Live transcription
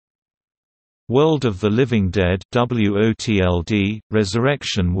World of the Living Dead (WOTLD)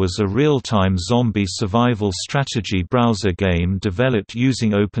 Resurrection was a real-time zombie survival strategy browser game developed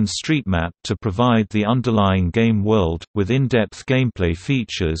using OpenStreetMap to provide the underlying game world, with in-depth gameplay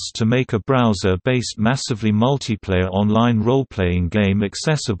features to make a browser-based massively multiplayer online role-playing game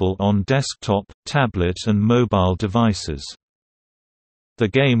accessible on desktop, tablet and mobile devices. The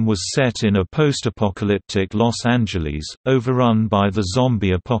game was set in a post-apocalyptic Los Angeles, overrun by the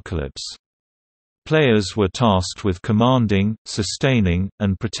zombie apocalypse. Players were tasked with commanding, sustaining,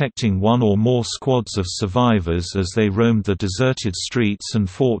 and protecting one or more squads of survivors as they roamed the deserted streets and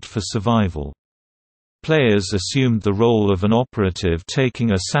fought for survival. Players assumed the role of an operative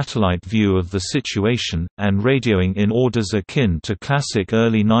taking a satellite view of the situation, and radioing in orders akin to classic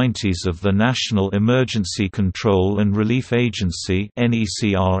early 90s of the National Emergency Control and Relief Agency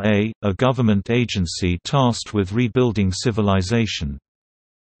 (NECRA), a government agency tasked with rebuilding civilization.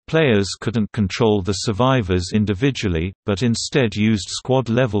 Players couldn't control the survivors individually, but instead used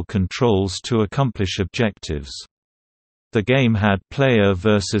squad-level controls to accomplish objectives. The game had player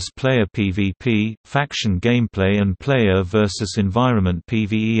versus player PvP, faction gameplay and player versus environment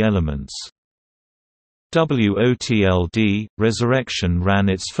PvE elements. WOTLD Resurrection ran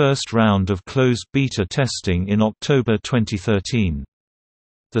its first round of closed beta testing in October 2013.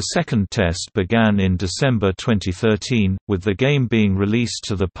 The second test began in December 2013, with the game being released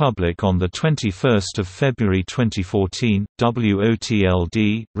to the public on 21 February 2014.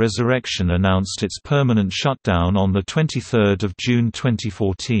 WOTLD Resurrection announced its permanent shutdown on 23 June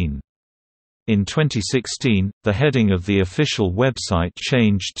 2014. In 2016, the heading of the official website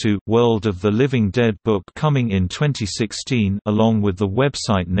changed to World of the Living Dead Book coming in 2016, along with the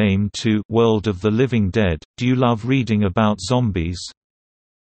website name to World of the Living Dead. Do you love reading about zombies?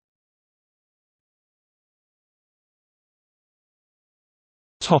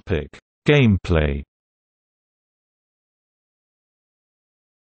 Gameplay.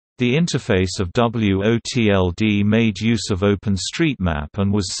 The interface of WOTLD made use of OpenStreetMap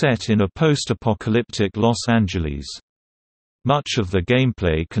and was set in a post-apocalyptic Los Angeles. Much of the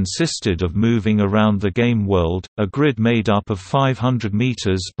gameplay consisted of moving around the game world, a grid made up of 500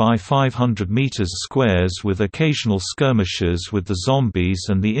 meters by 500 meters squares with occasional skirmishes with the zombies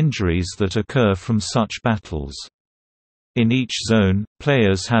and the injuries that occur from such battles. In each zone,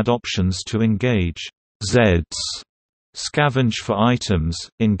 players had options to engage Zeds, scavenge for items,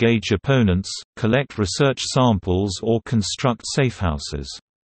 engage opponents, collect research samples or construct safehouses.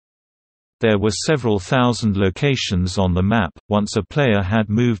 There were several thousand locations on the map. Once a player had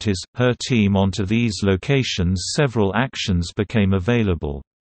moved his/her team onto these locations, several actions became available.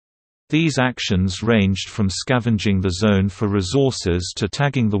 These actions ranged from scavenging the zone for resources to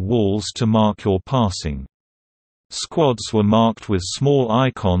tagging the walls to mark your passing. Squads were marked with small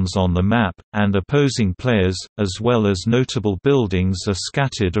icons on the map, and opposing players, as well as notable buildings, are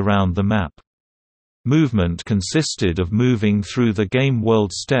scattered around the map. Movement consisted of moving through the game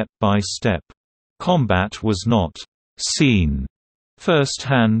world step by step. Combat was not seen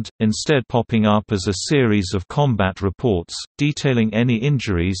first-hand, instead popping up as a series of combat reports, detailing any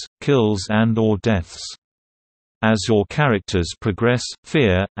injuries, kills and/or deaths. As your characters progress,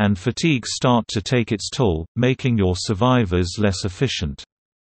 fear and fatigue start to take its toll, making your survivors less efficient.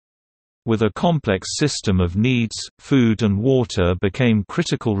 With a complex system of needs, food and water became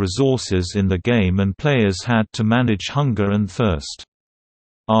critical resources in the game and players had to manage hunger and thirst.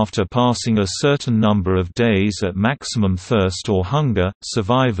 After passing a certain number of days at maximum thirst or hunger,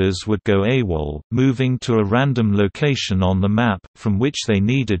 survivors would go AWOL, moving to a random location on the map, from which they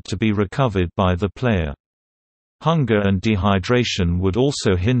needed to be recovered by the player. Hunger and dehydration would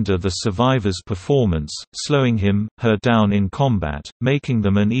also hinder the survivor's performance, slowing him/her down in combat, making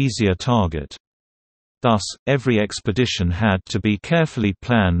them an easier target. Thus, every expedition had to be carefully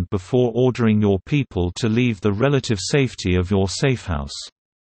planned before ordering your people to leave the relative safety of your safehouse.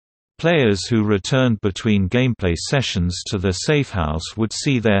 Players who returned between gameplay sessions to their safehouse would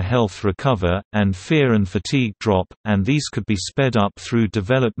see their health recover, and fear and fatigue drop, and these could be sped up through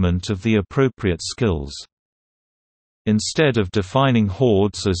development of the appropriate skills. Instead of defining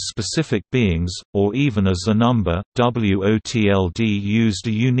hordes as specific beings, or even as a number, WOTLD used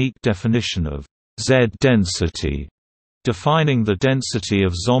a unique definition of Z density, defining the density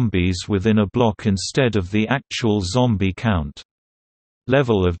of zombies within a block instead of the actual zombie count.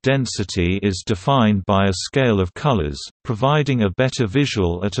 Level of density is defined by a scale of colors, providing a better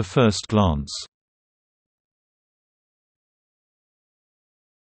visual at a first glance.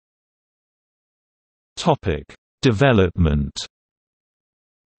 Development.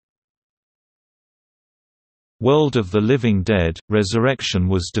 World of the Living Dead – Resurrection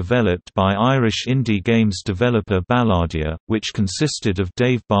was developed by Irish indie games developer Balladia, which consisted of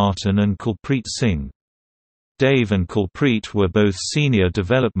Dave Barton and Kulpreet Singh. Dave and Kulpreet were both senior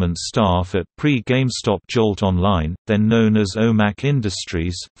development staff at pre-GameStop Jolt Online, then known as OMAC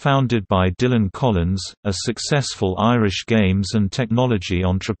Industries, founded by Dylan Collins, a successful Irish games and technology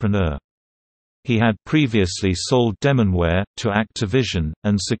entrepreneur. He had previously sold Demonware to Activision,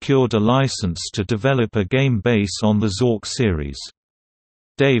 and secured a license to develop a game based on the Zork series.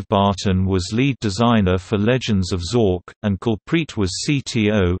 Dave Barton was lead designer for Legends of Zork, and Kulpreet was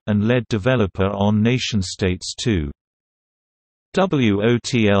CTO, and lead developer on Nation-States 2.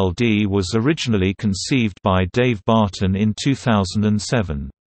 WOTLD was originally conceived by Dave Barton in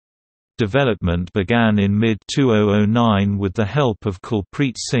 2007. Development began in mid-2009 with the help of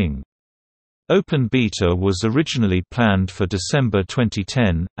Kulpreet Singh. Open beta was originally planned for December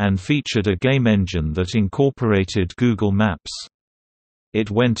 2010, and featured a game engine that incorporated Google Maps. It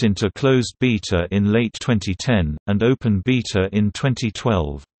went into closed beta in late 2010, and open beta in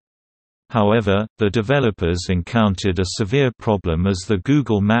 2012. However, the developers encountered a severe problem as the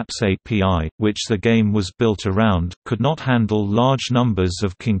Google Maps API, which the game was built around, could not handle large numbers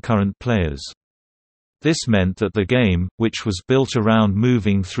of concurrent players. This meant that the game, which was built around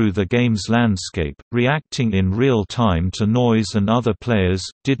moving through the game's landscape, reacting in real time to noise and other players,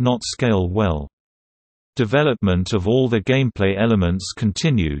 did not scale well. Development of all the gameplay elements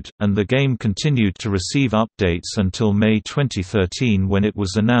continued, and the game continued to receive updates until May 2013 when it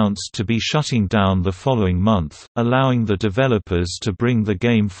was announced to be shutting down the following month, allowing the developers to bring the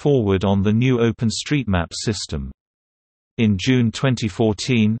game forward on the new OpenStreetMap system. In June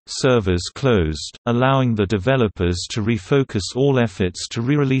 2014, servers closed, allowing the developers to refocus all efforts to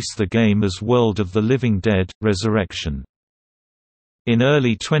re-release the game as World of the Living Dead – Resurrection. In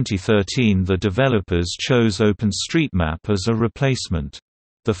early 2013 the developers chose OpenStreetMap as a replacement.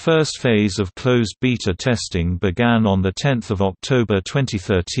 The first phase of closed beta testing began on 10 October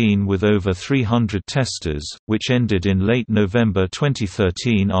 2013 with over 300 testers, which ended in late November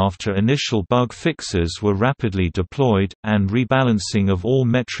 2013 after initial bug fixes were rapidly deployed, and rebalancing of all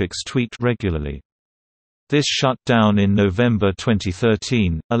metrics tweaked regularly. This shut down in November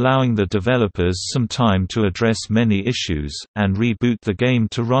 2013, allowing the developers some time to address many issues, and reboot the game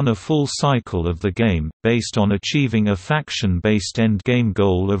to run a full cycle of the game, based on achieving a faction-based endgame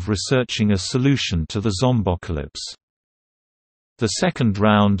goal of researching a solution to the zombocalypse. The second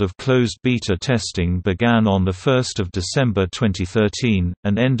round of closed beta testing began on 1 December 2013,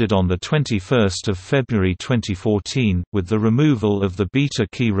 and ended on 21 February 2014, with the removal of the beta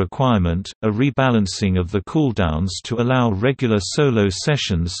key requirement, a rebalancing of the cooldowns to allow regular solo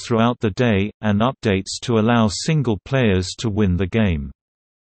sessions throughout the day, and updates to allow single players to win the game.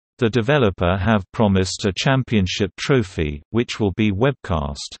 The developer have promised a championship trophy, which will be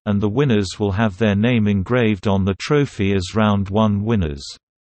webcast, and the winners will have their name engraved on the trophy as Round 1 winners.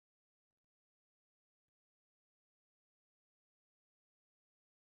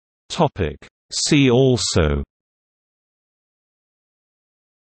 See also: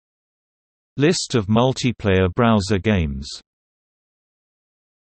 List of multiplayer browser games.